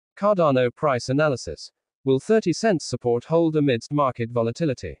Cardano price analysis. Will 30 cents support hold amidst market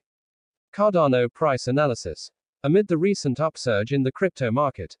volatility? Cardano price analysis. Amid the recent upsurge in the crypto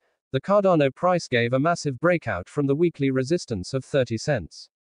market, the Cardano price gave a massive breakout from the weekly resistance of 30 cents.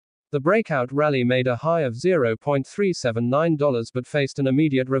 The breakout rally made a high of $0.379 but faced an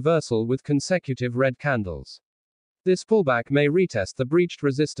immediate reversal with consecutive red candles. This pullback may retest the breached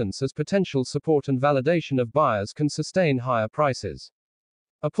resistance as potential support, and validation of buyers can sustain higher prices.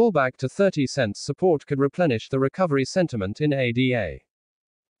 A pullback to 30 cents support could replenish the recovery sentiment in ADA.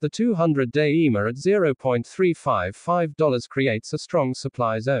 The 200-day EMA at $0.355 creates a strong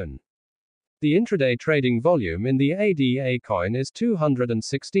supply zone. The intraday trading volume in the ADA coin is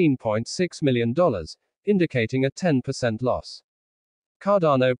 $216.6 million, indicating a 10% loss.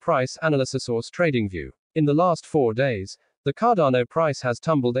 Cardano price analysis source TradingView. In the last 4 days, the Cardano price has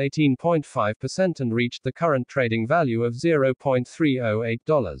tumbled 18.5% and reached the current trading value of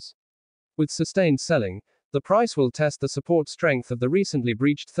 $0.308. With sustained selling, the price will test the support strength of the recently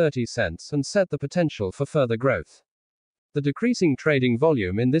breached 30 cents and set the potential for further growth. The decreasing trading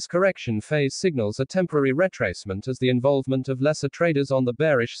volume in this correction phase signals a temporary retracement, as the involvement of lesser traders on the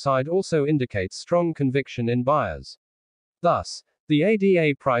bearish side also indicates strong conviction in buyers. Thus, the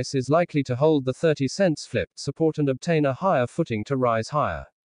ADA price is likely to hold the 30 cents flipped support and obtain a higher footing to rise higher.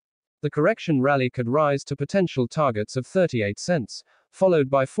 The correction rally could rise to potential targets of 38 cents, followed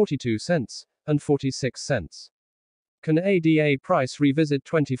by 42 cents, and 46 cents. Can ADA price revisit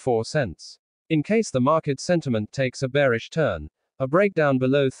 24 cents? In case the market sentiment takes a bearish turn, a breakdown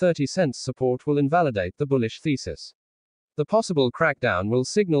below 30 cents support will invalidate the bullish thesis. The possible crackdown will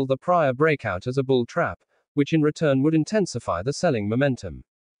signal the prior breakout as a bull trap, which in return would intensify the selling momentum.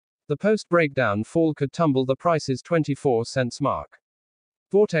 The post-breakdown fall could tumble the price's 24 cents mark.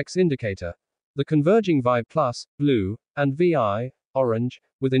 Vortex indicator. The converging VI plus, blue, and VI, orange,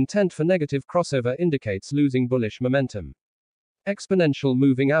 with intent for negative crossover indicates losing bullish momentum. Exponential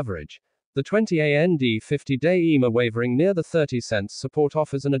moving average. The 20-AND 50-day EMA wavering near the 30 cents support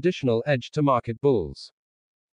offers an additional edge to market bulls.